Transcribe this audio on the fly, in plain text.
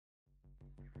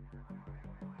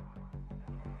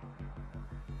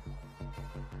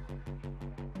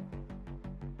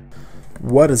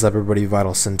What is up, everybody?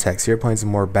 VitalSyntax here, playing some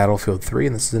more Battlefield 3,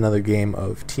 and this is another game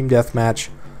of Team Deathmatch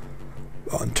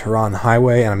on Tehran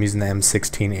Highway, and I'm using the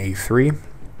M16A3.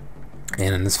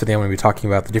 And in this video, I'm going to be talking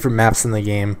about the different maps in the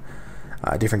game,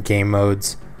 different game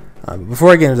modes.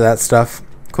 Before I get into that stuff,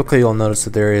 quickly you'll notice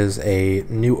that there is a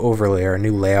new overlay or a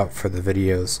new layout for the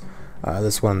videos.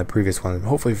 This one and the previous one, and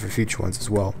hopefully for future ones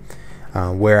as well,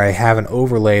 where I have an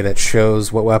overlay that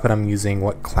shows what weapon I'm using,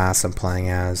 what class I'm playing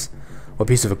as, what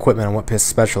piece of equipment and what piece of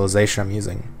specialization I'm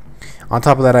using. On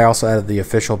top of that, I also added the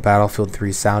official Battlefield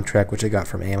 3 soundtrack, which I got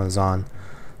from Amazon.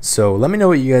 So let me know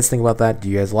what you guys think about that. Do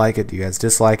you guys like it? Do you guys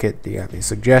dislike it? Do you have any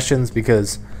suggestions?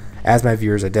 Because as my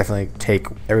viewers, I definitely take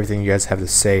everything you guys have to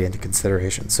say into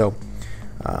consideration. So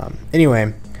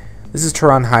anyway, this is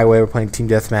Tehran Highway. We're playing Team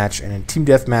Deathmatch, and in Team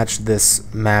Deathmatch,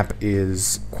 this map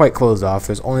is quite closed off.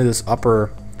 There's only this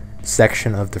upper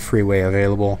section of the freeway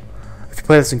available. If you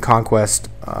play this in Conquest,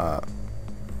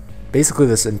 basically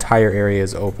this entire area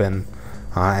is open,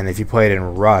 and if you play it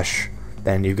in Rush,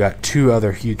 then you've got two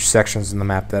other huge sections in the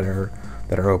map that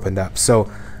are opened up.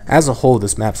 So as a whole,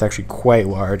 this map's actually quite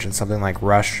large and something like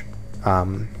Rush,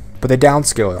 but they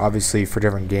downscale it obviously for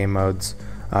different game modes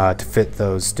to fit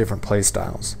those different play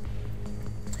styles.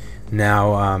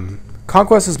 Now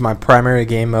Conquest is my primary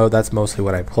game mode. That's mostly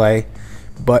what I play,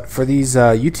 but for these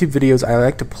YouTube videos, I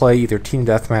like to play either Team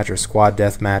Deathmatch or Squad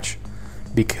Deathmatch,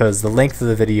 because the length of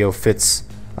the video fits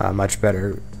much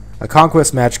better. A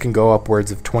Conquest match can go upwards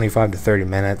of 25 to 30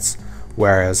 minutes,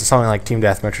 whereas something like Team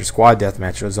Deathmatch or Squad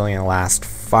Deathmatch is only going to last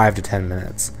 5 to 10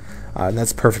 minutes. And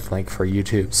that's perfect length for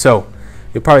YouTube. So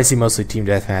you'll probably see mostly Team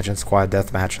Deathmatch and Squad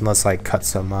Deathmatch, unless I cut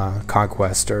some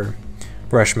Conquest or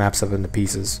Rush maps up into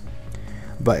pieces.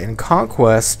 But in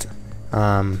Conquest,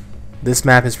 this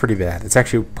map is pretty bad. It's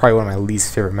actually probably one of my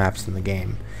least favorite maps in the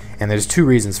game. And there's two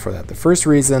reasons for that. The first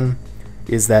reason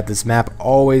is that this map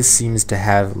always seems to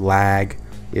have lag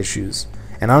issues,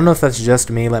 and I don't know if that's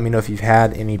just me. Let me know if you've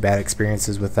had any bad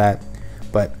experiences with that,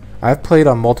 but I've played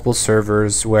on multiple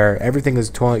servers where everything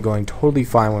is going totally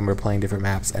fine when we're playing different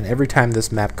maps, and every time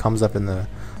this map comes up in the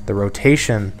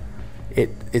rotation,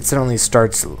 it suddenly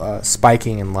starts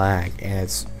spiking in lag, and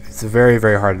it's very,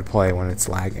 very hard to play when it's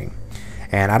lagging.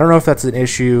 And I don't know if that's an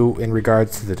issue in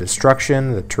regards to the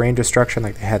destruction, the terrain destruction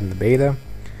like they had in the beta,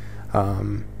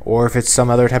 or if it's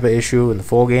some other type of issue in the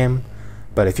full game.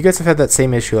 But if you guys have had that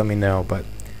same issue, let me know. But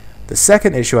the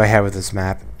second issue I have with this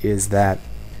map is that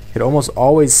it almost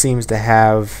always seems to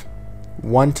have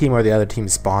one team or the other team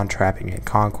spawn trapping in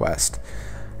Conquest.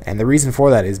 And the reason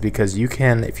for that is because you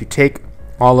can, if you take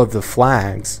all of the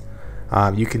flags,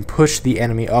 you can push the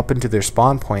enemy up into their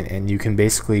spawn point, and you can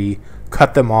basically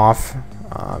cut them off,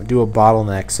 do a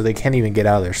bottleneck so they can't even get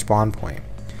out of their spawn point.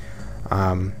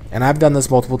 And I've done this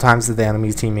multiple times with the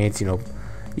enemy's teammates. You know,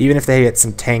 even if they hit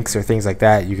some tanks or things like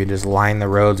that, you can just line the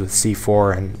roads with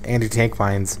C4 and anti-tank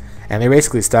mines, and they're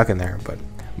basically stuck in there. But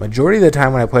majority of the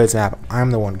time when I play this map,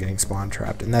 I'm the one getting spawn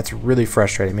trapped, and that's really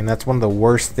frustrating. I mean, that's one of the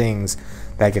worst things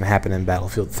that can happen in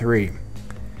Battlefield 3.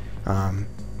 So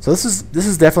this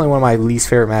is definitely one of my least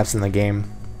favorite maps in the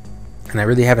game, and I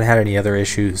really haven't had any other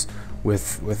issues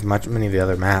with many of the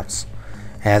other maps.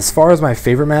 As far as my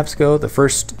favorite maps go, the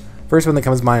first one that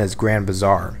comes to mind is Grand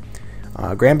Bazaar.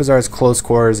 Grand Bazaar is close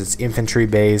quarters. It's infantry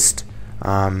based.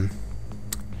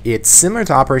 It's similar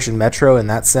to Operation Metro in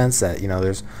that sense that, you know,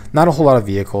 there's not a whole lot of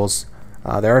vehicles.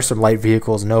 There are some light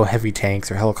vehicles, no heavy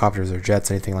tanks or helicopters or jets,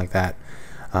 anything like that.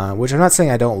 Which I'm not saying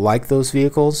I don't like those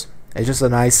vehicles. It's just a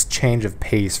nice change of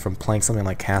pace from playing something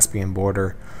like Caspian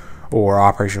Border or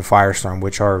Operation Firestorm,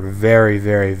 which are very,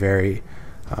 very, very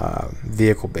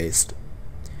vehicle based.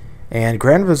 And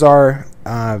Grand Bazaar,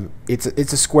 it's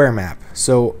a square map,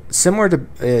 so similar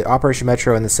to Operation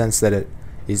Metro in the sense that it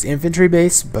is infantry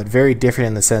based, but very different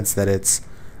in the sense that it's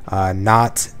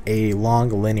not a long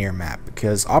linear map,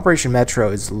 because Operation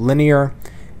Metro is linear,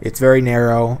 it's very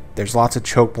narrow, there's lots of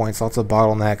choke points, lots of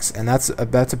bottlenecks, and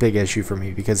that's a big issue for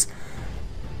me, because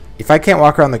if I can't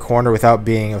walk around the corner without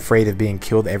being afraid of being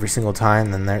killed every single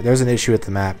time, then there's an issue with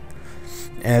the map.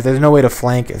 And if there's no way to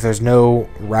flank, if there's no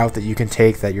route that you can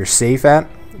take that you're safe at,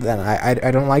 then I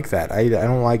don't like that. I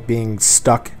don't like being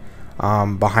stuck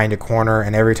behind a corner,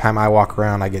 and every time I walk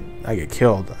around I get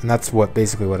killed. And that's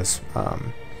basically what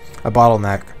a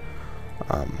bottleneck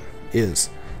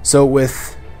is. So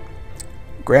with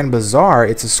Grand Bazaar,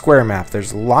 it's a square map.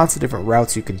 There's lots of different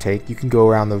routes you can take. You can go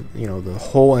around the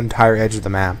whole entire edge of the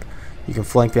map. You can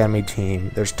flank the enemy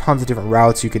team. There's tons of different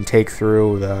routes you can take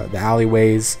through the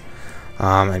alleyways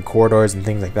and corridors and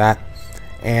things like that.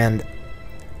 And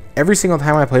every single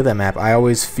time I play that map, I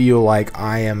always feel like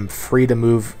I am free to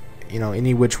move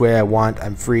any which way I want.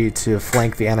 I'm free to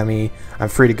flank the enemy. I'm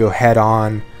free to go head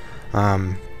on.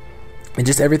 And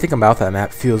just everything about that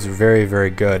map feels very, very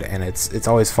good, and it's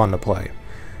always fun to play.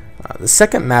 The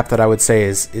second map that I would say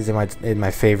is in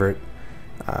my favorite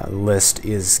list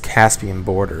is Caspian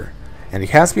Border. And the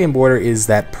Caspian Border is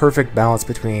that perfect balance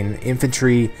between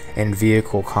infantry and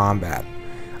vehicle combat.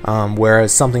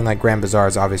 Whereas something like Grand Bazaar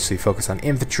is obviously focused on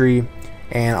infantry,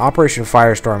 and Operation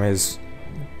Firestorm is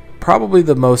probably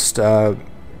the most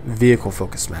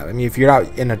vehicle-focused map. I mean, if you're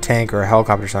out in a tank or a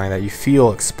helicopter or something like that, you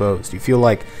feel exposed. You feel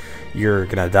like you're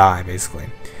gonna die, basically.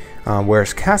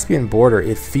 Whereas Caspian Border,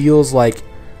 it feels like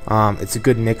it's a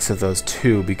good mix of those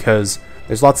two, because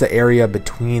there's lots of area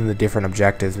between the different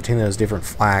objectives, between those different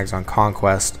flags on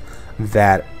Conquest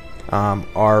that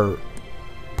are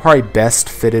probably best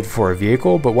fitted for a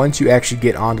vehicle. But once you actually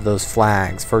get onto those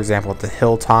flags, for example at the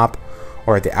hilltop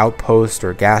or at the outpost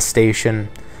or gas station,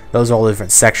 those are all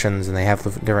different sections, and they have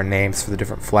different names for the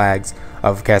different flags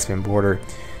of Caspian Border.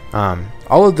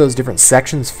 All of those different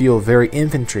sections feel very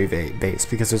infantry based,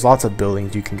 because there's lots of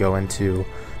buildings you can go into.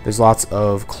 There's lots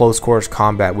of close quarters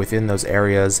combat within those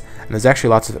areas, and there's actually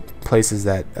lots of places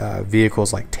that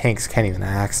vehicles like tanks can't even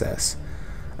access.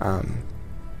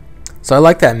 So I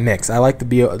like that mix. I like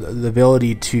the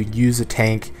ability to use a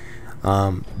tank,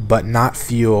 but not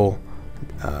feel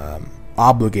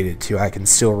obligated to. I can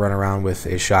still run around with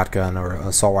a shotgun or an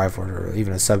assault rifle or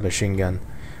even a submachine gun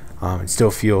and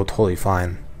still feel totally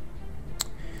fine.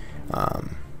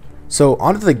 So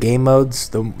onto the game modes.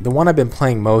 The one I've been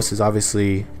playing most is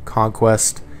obviously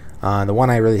Conquest. The one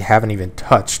I really haven't even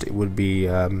touched, it would be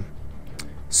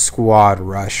Squad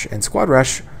Rush. And Squad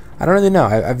Rush, I don't really know.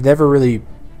 I've never really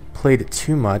played it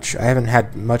too much. I haven't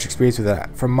had much experience with it.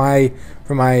 From my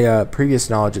previous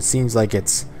knowledge, it seems like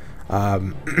it's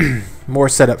more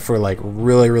set up for like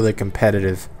really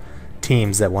competitive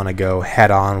teams that want to go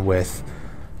head on with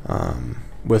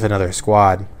another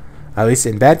squad. At least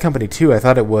in Bad Company 2, I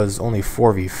thought it was only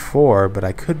 4v4, but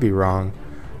I could be wrong.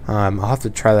 I'll have to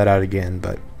try that out again.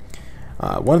 But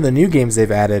one of the new games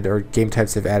they've added, or game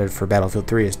types they've added for Battlefield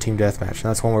 3, is Team Deathmatch, and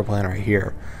that's one we're playing right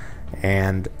here.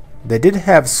 And they did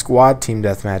have Squad Team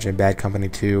Deathmatch in Bad Company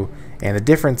 2, and the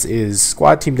difference is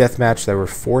Squad Team Deathmatch, there were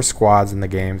 4 squads in the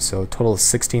game, so a total of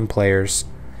 16 players,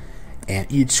 and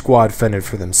each squad fended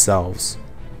for themselves.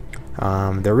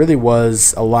 There really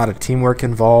was a lot of teamwork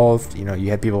involved. You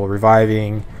had people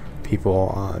reviving,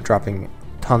 people dropping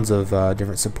tons of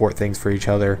different support things for each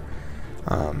other,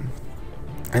 and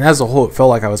as a whole, it felt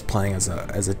like I was playing as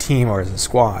a team or as a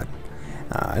squad.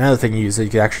 Another thing is that you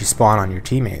could actually spawn on your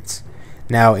teammates.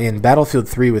 Now in Battlefield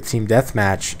 3 with Team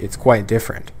Deathmatch, it's quite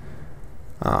different.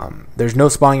 There's no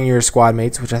spawning your squad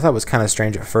mates, which I thought was kind of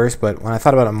strange at first, but when I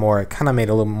thought about it more, it kind of made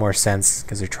a little more sense,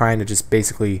 because they're trying to just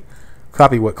basically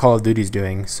copy what Call of Duty's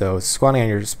doing. So spawning on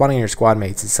your squad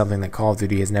mates is something that Call of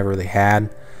Duty has never really had,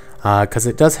 because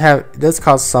it does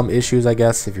cause some issues, I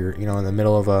guess, if you're in the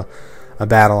middle of a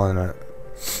battle and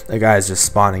a guy is just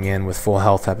spawning in with full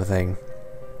health type of thing.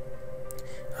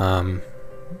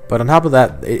 But on top of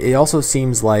that, it also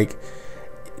seems like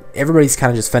everybody's kind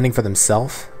of just fending for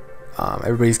themselves.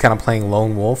 Everybody's kind of playing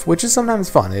lone wolf, which is sometimes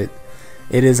fun. It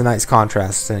is a nice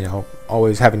contrast to,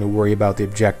 always having to worry about the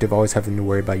objective, always having to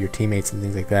worry about your teammates and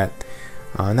things like that.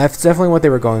 And that's definitely what they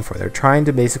were going for. They're trying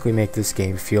to basically make this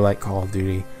game feel like Call of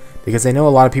Duty, because they know a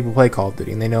lot of people play Call of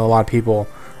Duty, and they know a lot of people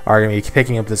are going to be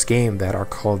picking up this game that are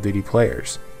Call of Duty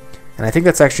players. And I think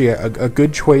that's actually a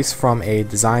good choice from a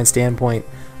design standpoint,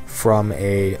 from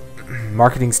a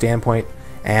marketing standpoint,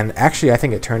 and actually I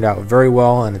think it turned out very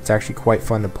well, and it's actually quite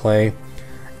fun to play.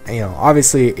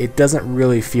 Obviously it doesn't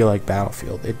really feel like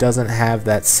Battlefield. It doesn't have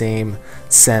that same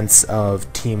sense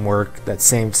of teamwork, that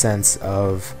same sense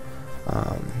of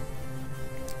I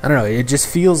don't know, it just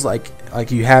feels like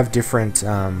you have different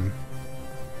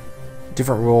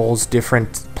roles,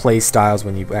 different play styles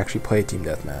when you actually play Team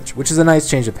Deathmatch, which is a nice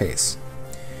change of pace.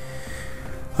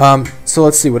 So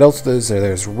let's see what else is there.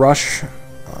 There's Rush,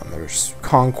 there's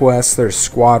Conquest, there's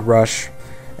Squad Rush,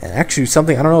 and actually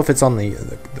something, I don't know if it's on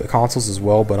the consoles as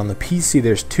well, but on the PC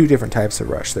there's 2 different types of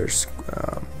Rush. There's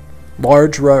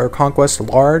Large or Conquest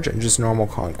Large, and just normal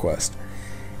Conquest.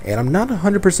 And I'm not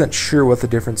 100% sure what the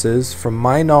difference is. From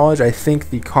my knowledge, I think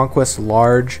the Conquest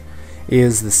Large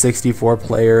is the 64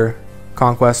 player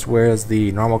Conquest, whereas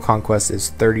the normal Conquest is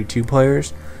 32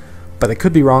 players. But I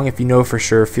could be wrong. If you know for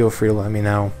sure, feel free to let me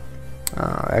know.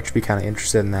 I'd actually be kind of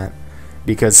interested in that,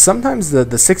 because sometimes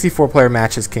the 64 player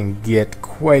matches can get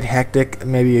quite hectic,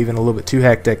 maybe even a little bit too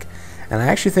hectic, and I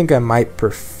actually think I might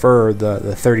prefer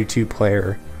the 32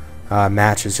 player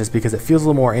matches, just because it feels a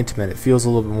little more intimate. It feels a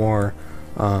little bit more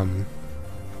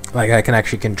Like I can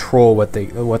actually control what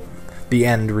the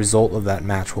end result of that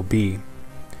match will be.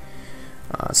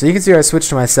 So you can see I switched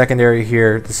to my secondary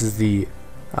here. This is the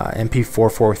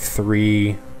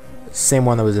MP443, same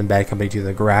one that was in Bad Company 2,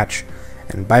 the Gratch,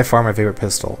 and by far my favorite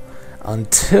pistol.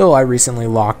 Until I recently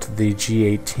locked the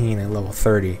G18 at level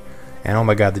 30, and oh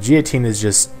my god, the G18 is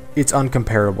just, it's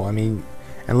uncomparable. I mean,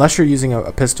 unless you're using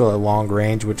a pistol at long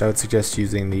range, which I would suggest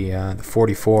using the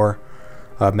 44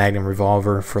 Magnum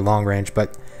revolver for long range,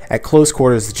 but at close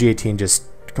quarters the G18 just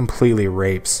completely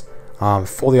rapes.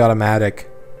 Fully automatic,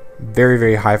 very,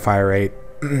 very high fire rate,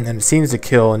 and it seems to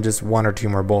kill in just 1 or 2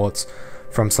 more bullets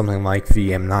from something like the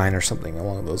M9 or something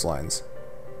along those lines.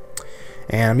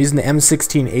 And I'm using the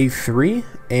M16A3,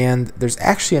 and there's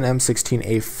actually an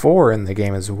M16A4 in the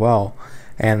game as well.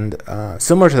 And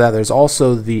similar to that, there's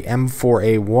also the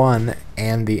M4A1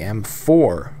 and the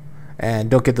M4, and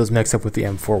don't get those mixed up with the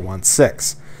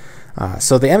M416.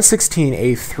 So the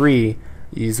M16A3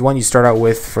 is one you start out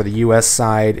with for the US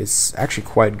side. It's actually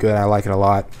quite good. I like it a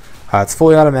lot. It's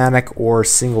fully automatic or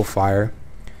single fire.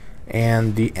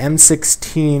 And the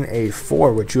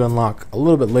M16A4, which you unlock a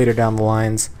little bit later down the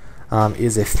lines,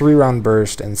 is a 3-round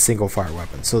burst and single fire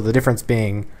weapon. So the difference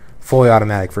being fully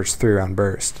automatic versus 3-round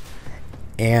burst.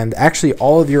 And actually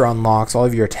all of your unlocks, all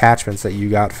of your attachments that you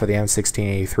got for the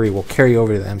M16A3 will carry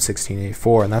over to the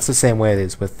M16A4, and that's the same way it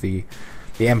is with the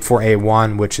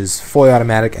M4A1, which is fully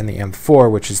automatic, and the M4,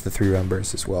 which is the 3-round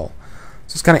burst as well.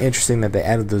 So it's kind of interesting that they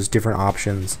added those different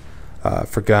options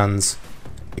for guns.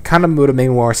 It kind of would have made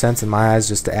more sense in my eyes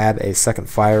just to add a second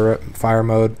fire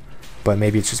mode, but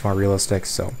maybe it's just more realistic.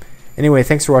 So anyway,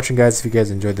 thanks for watching, guys. If you guys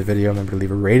enjoyed the video, remember to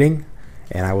leave a rating,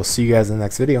 and I will see you guys in the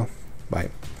next video. Bye.